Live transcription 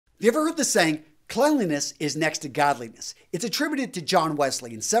Have you ever heard the saying, cleanliness is next to godliness? It's attributed to John Wesley.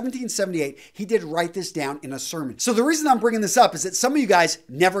 In 1778, he did write this down in a sermon. So the reason I'm bringing this up is that some of you guys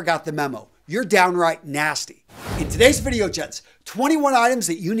never got the memo. You're downright nasty. In today's video, gents, 21 items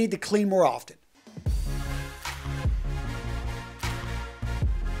that you need to clean more often.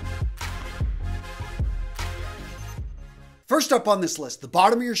 First up on this list, the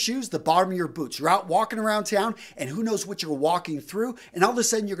bottom of your shoes, the bottom of your boots. You're out walking around town and who knows what you're walking through, and all of a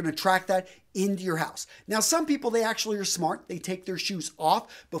sudden you're going to track that into your house. Now, some people, they actually are smart. They take their shoes off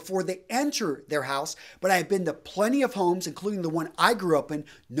before they enter their house, but I've been to plenty of homes, including the one I grew up in.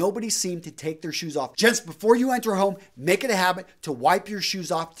 Nobody seemed to take their shoes off. Gents, before you enter home, make it a habit to wipe your shoes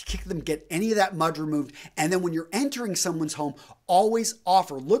off, to kick them, get any of that mud removed, and then when you're entering someone's home, always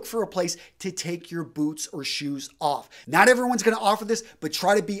look for a place to take your boots or shoes off. Not everyone's going to offer this, but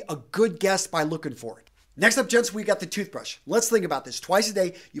try to be a good guest by looking for it. Next up, gents, we got the toothbrush. Let's think about this. Twice a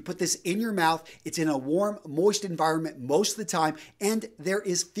day, you put this in your mouth. It's in a warm, moist environment most of the time, and there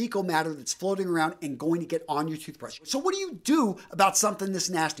is fecal matter that's floating around and going to get on your toothbrush. So what do you do about something this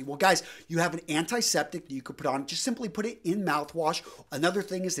nasty? Well, guys, you have an antiseptic that you could put on. Just simply put it in mouthwash. Another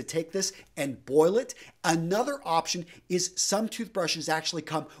thing is to take this and boil it. Another option is some toothbrushes actually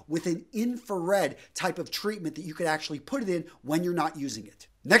come with an infrared type of treatment that you could actually put it in when you're not using it.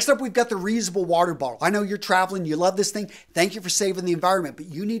 Next up, we've got the reusable water bottle. I know you're traveling, you love this thing. Thank you for saving the environment, but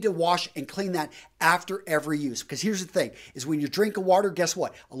you need to wash and clean that after every use. Because here's the thing, is when you're drinking water, guess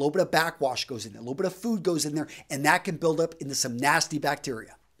what? A little bit of backwash goes in there, a little bit of food goes in there, and that can build up into some nasty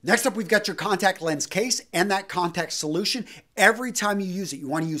bacteria. Next up, we've got your contact lens case and that contact solution. Every time you use it, you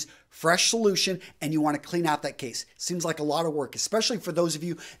want to use fresh solution and you want to clean out that case. Seems like a lot of work, especially for those of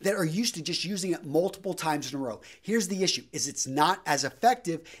you that are used to just using it multiple times in a row. Here's the issue, is it's not as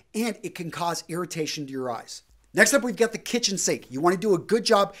effective and it can cause irritation to your eyes. Next up, we've got the kitchen sink. You want to do a good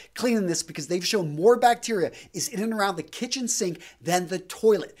job cleaning this because they've shown more bacteria is in and around the kitchen sink than the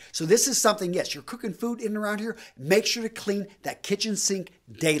toilet. So this is something, yes, you're cooking food in and around here. Make sure to clean that kitchen sink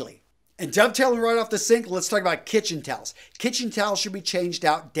daily. And dovetailing right off the sink, let's talk about kitchen towels. Kitchen towels should be changed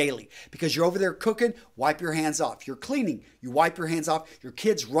out daily because you're over there cooking, wipe your hands off. You're cleaning, you wipe your hands off. Your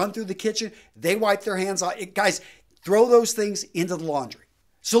kids run through the kitchen, they wipe their hands off. Guys, throw those things into the laundry.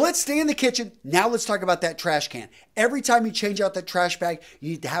 So let's stay in the kitchen. Now let's talk about that trash can. Every time you change out that trash bag, you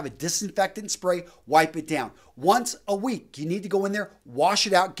need to have a disinfectant spray, wipe it down. Once a week, you need to go in there, wash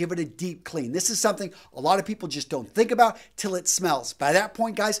it out, give it a deep clean. This is something a lot of people just don't think about till it smells. By that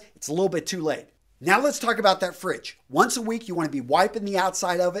point, guys, it's a little bit too late. Now let's talk about that fridge. Once a week, you want to be wiping the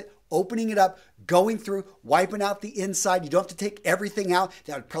outside of it, opening it up, going through, wiping out the inside. You don't have to take everything out.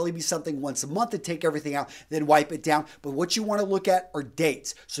 That would probably be something once a month to take everything out, then wipe it down. But what you want to look at are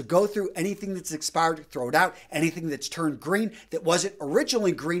dates. So go through anything that's expired, throw it out. Anything that's turned green that wasn't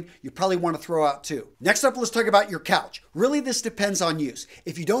originally green, you probably want to throw out too. Next up, let's talk about your couch. Really, this depends on use.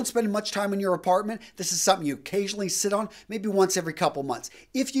 If you don't spend much time in your apartment, this is something you occasionally sit on, maybe once every couple months.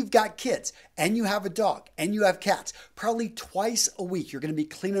 If you've got kids and you have a dog and you have cats, probably twice a week, you're going to be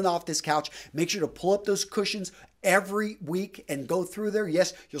cleaning off this couch. Make sure to pull up those cushions every week and go through there.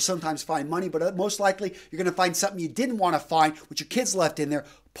 Yes, you'll sometimes find money, but most likely you're going to find something you didn't want to find, which your kids left in there.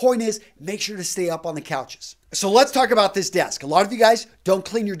 Point is, make sure to stay up on the couches. So let's talk about this desk. A lot of you guys don't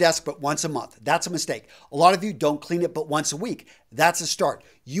clean your desk but once a month. That's a mistake. A lot of you don't clean it but once a week. That's a start.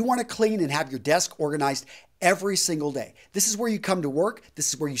 You want to clean and have your desk organized every single day. This is where you come to work.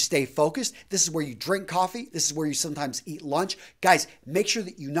 This is where you stay focused. This is where you drink coffee. This is where you sometimes eat lunch. Guys, make sure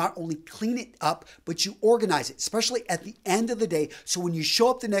that you not only clean it up, but you organize it, especially at the end of the day. So when you show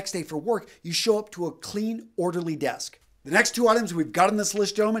up the next day for work, you show up to a clean, orderly desk. The next two items we've got on this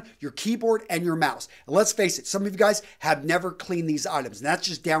list, gentlemen, your keyboard and your mouse. And let's face it, some of you guys have never cleaned these items, and that's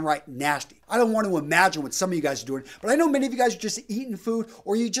just downright nasty. I don't want to imagine what some of you guys are doing, but I know many of you guys are just eating food,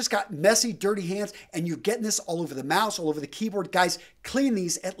 or you just got messy, dirty hands, and you're getting this all over the mouse, all over the keyboard. Guys, clean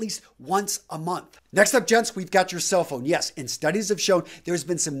these at least once a month. Next up, gents, we've got your cell phone. Yes, and studies have shown there's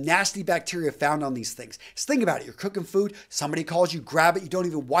been some nasty bacteria found on these things. Just think about it. You're cooking food, somebody calls you, grab it, you don't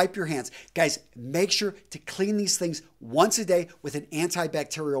even wipe your hands. Guys, make sure to clean these things once a day with an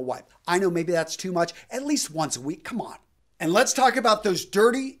antibacterial wipe. I know maybe that's too much, at least once a week. Come on. And let's talk about those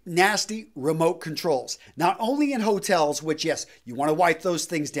dirty, nasty remote controls. Not only in hotels, which yes, you want to wipe those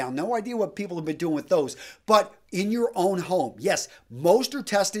things down. No idea what people have been doing with those, but in your own home. Yes, most are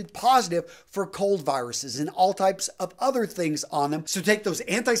tested positive for cold viruses and all types of other things on them. So take those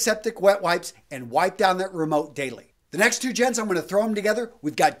antiseptic wet wipes and wipe down that remote daily. The next two, gents, I'm going to throw them together.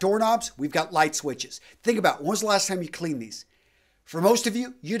 We've got doorknobs, we've got light switches. Think about, when was the last time you cleaned these? For most of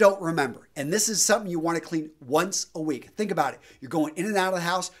you, you don't remember. And this is something you want to clean once a week. Think about it. You're going in and out of the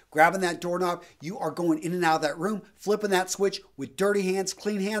house, grabbing that doorknob. You are going in and out of that room, flipping that switch with dirty hands,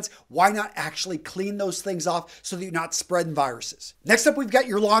 clean hands. Why not actually clean those things off so that you're not spreading viruses? Next up, we've got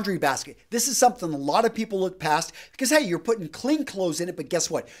your laundry basket. This is something a lot of people look past because, hey, you're putting clean clothes in it, but guess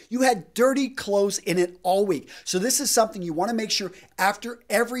what? You had dirty clothes in it all week. So this is something you want to make sure after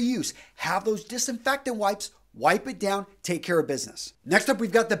every use, have those disinfectant wipes. Wipe it down, take care of business. Next up,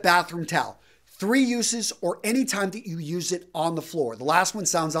 we've got the bathroom towel. 3 uses or any time that you use it on the floor. The last one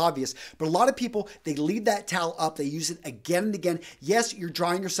sounds obvious, but a lot of people, they leave that towel up. They use it again and again. Yes, you're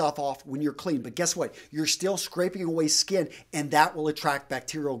drying yourself off when you're clean, but guess what? You're still scraping away skin, and that will attract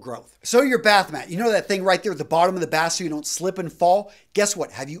bacterial growth. So your bath mat, you know that thing right there at the bottom of the bath so you don't slip and fall? Guess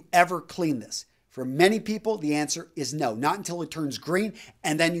what? Have you ever cleaned this? For many people, the answer is no. Not until it turns green,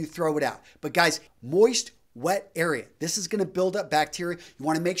 and then you throw it out. But guys, moist, wet area. This is going to build up bacteria. You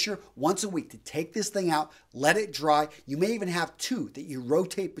want to make sure once a week to take this thing out, let it dry. You may even have 2 that you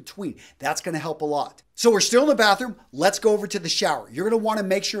rotate between. That's going to help a lot. So we're still in the bathroom. Let's go over to the shower. You're going to want to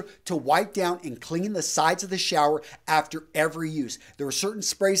make sure to wipe down and clean the sides of the shower after every use. There are certain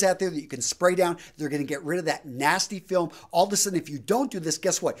sprays out there that you can spray down. They're going to get rid of that nasty film. All of a sudden, if you don't do this,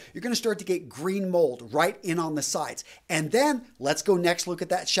 guess what? You're going to start to get green mold right in on the sides. And then let's go next look at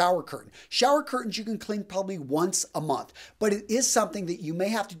that shower curtain. Shower curtains you can clean probably once a month, but it is something that you may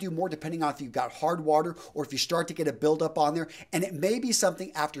have to do more depending on if you've got hard water or if you start to get a buildup on there. And it may be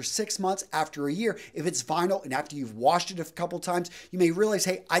something after 6 months, after a year, if it's vinyl and after you've washed it a couple times, you may realize,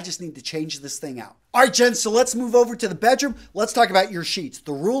 hey, I just need to change this thing out. All right, Jen, so let's move over to the bedroom. Let's talk about your sheets.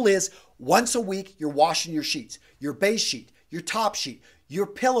 The rule is once a week, you're washing your sheets, your base sheet, your top sheet, your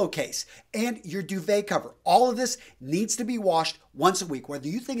pillowcase, and your duvet cover. All of this needs to be washed once a week, whether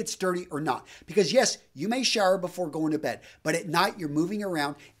you think it's dirty or not. Because yes, you may shower before going to bed, but at night you're moving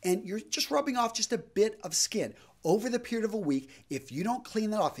around and you're just rubbing off just a bit of skin. Over the period of a week, if you don't clean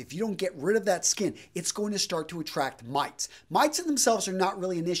that off, if you don't get rid of that skin, it's going to start to attract mites. Mites in themselves are not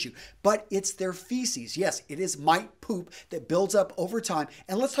really an issue, but it's their feces. Yes, it is mite poop that builds up over time.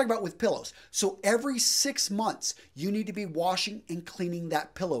 And let's talk about with pillows. So every 6 months, you need to be washing and cleaning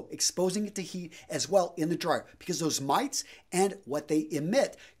that pillow, exposing it to heat as well in the dryer, because those mites and what they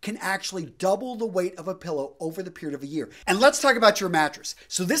emit can actually double the weight of a pillow over the period of a year. And let's talk about your mattress.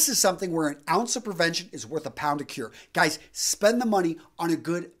 So this is something where an ounce of prevention is worth a pound of cure. Guys, spend the money on a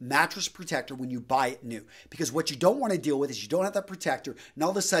good mattress protector when you buy it new, because what you don't want to deal with is you don't have that protector and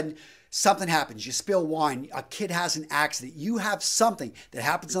all of a sudden something happens, you spill wine, a kid has an accident, you have something that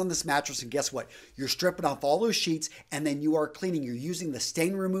happens on this mattress, and guess what? You're stripping off all those sheets and then you are cleaning. You're using the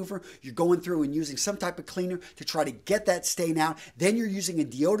stain remover, you're going through and using some type of cleaner to try to get that stain out. Then you're using a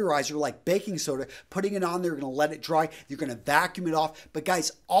deodorizer like baking soda, putting it on there, you're going to let it dry, you're going to vacuum it off. But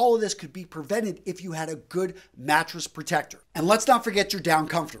guys, all of this could be prevented if you had a good mattress protector. And let's not forget your down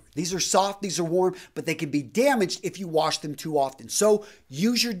comforter. These are soft, these are warm, but they can be damaged if you wash them too often. So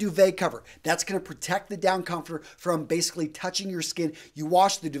use your duvet cover. That's going to protect the down comforter from basically touching your skin. You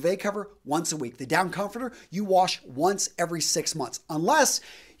wash the duvet cover once a week. The down comforter, you wash once every 6 months, unless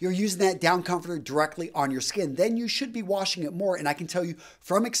you're using that down comforter directly on your skin. Then you should be washing it more. And I can tell you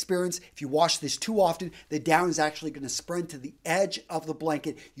from experience, if you wash this too often, the down is actually going to spread to the edge of the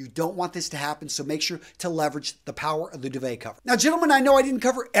blanket. You don't want this to happen, so make sure to leverage the power of the duvet cover. Now, gentlemen, I know I didn't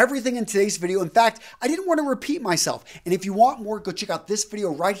cover everything in today's video. In fact, I didn't want to repeat myself. And if you want more, go check out this video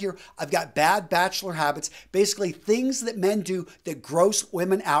right here. I've got bad bachelor habits, basically things that men do that gross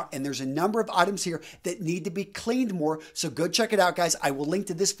women out. And there's a number of items here that need to be cleaned more. So go check it out, guys. I will link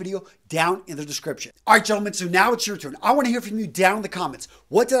to this video down in the description. All right, gentlemen, so now it's your turn. I want to hear from you down in the comments.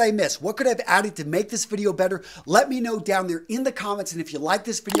 What did I miss? What could I have added to make this video better? Let me know down there in the comments. And if you like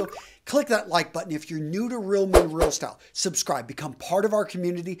this video, click that like button. If you're new to Real Men Real Style, subscribe, become part of our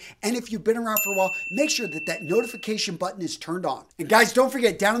community. And if you've been around for a while, make sure that that notification button is turned on. And guys, don't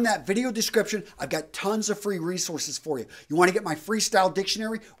forget, down in that video description, I've got tons of free resources for you. You want to get my freestyle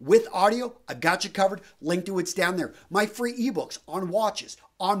dictionary with audio? I've got you covered. Link to it's down there. My free ebooks on watches,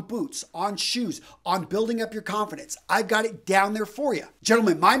 on boots, on shoes, on building up your confidence. I've got it down there for you.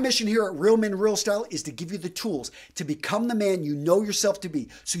 Gentlemen, my mission here at Real Men Real Style is to give you the tools to become the man you know yourself to be.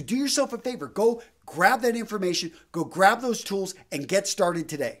 So do yourself a favor. Go grab that information, go grab those tools, and get started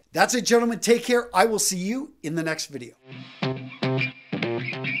today. That's it, gentlemen. Take care. I will see you in the next video.